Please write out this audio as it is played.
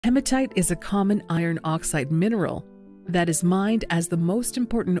Hematite is a common iron oxide mineral that is mined as the most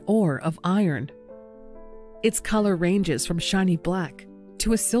important ore of iron. Its color ranges from shiny black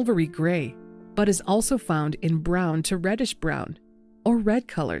to a silvery gray, but is also found in brown to reddish-brown or red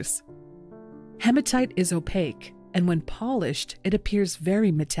colors. Hematite is opaque, and when polished, it appears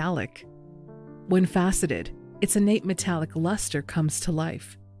very metallic. When faceted, its innate metallic luster comes to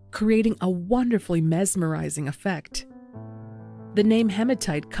life, creating a wonderfully mesmerizing effect. The name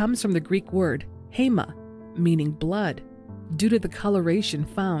hematite comes from the Greek word hema, meaning blood, due to the coloration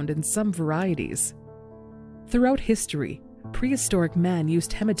found in some varieties. Throughout history, prehistoric man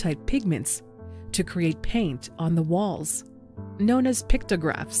used hematite pigments to create paint on the walls, known as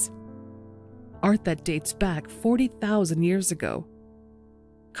pictographs, art that dates back 40,000 years ago.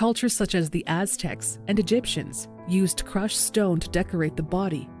 Cultures such as the Aztecs and Egyptians used crushed stone to decorate the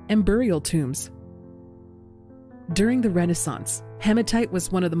body and burial tombs. During the Renaissance, hematite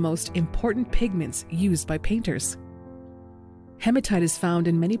was one of the most important pigments used by painters. Hematite is found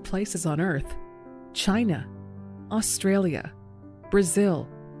in many places on Earth: China, Australia, Brazil,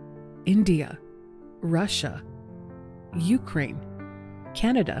 India, Russia, Ukraine,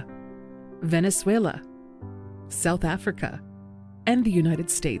 Canada, Venezuela, South Africa, and the United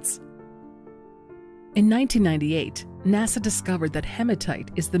States. In 1998, NASA discovered that hematite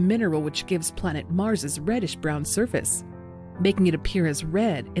is the mineral which gives planet Mars's reddish-brown surface, making it appear as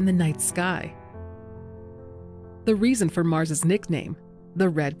red in the night sky. The reason for Mars's nickname, the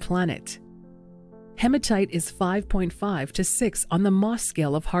Red Planet. Hematite is 5.5 to 6 on the Mohs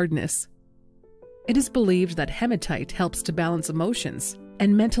scale of hardness. It is believed that hematite helps to balance emotions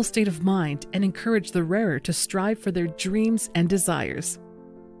and mental state of mind and encourage the wearer to strive for their dreams and desires.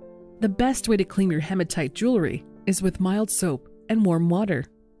 The best way to clean your hematite jewelry is with mild soap and warm water.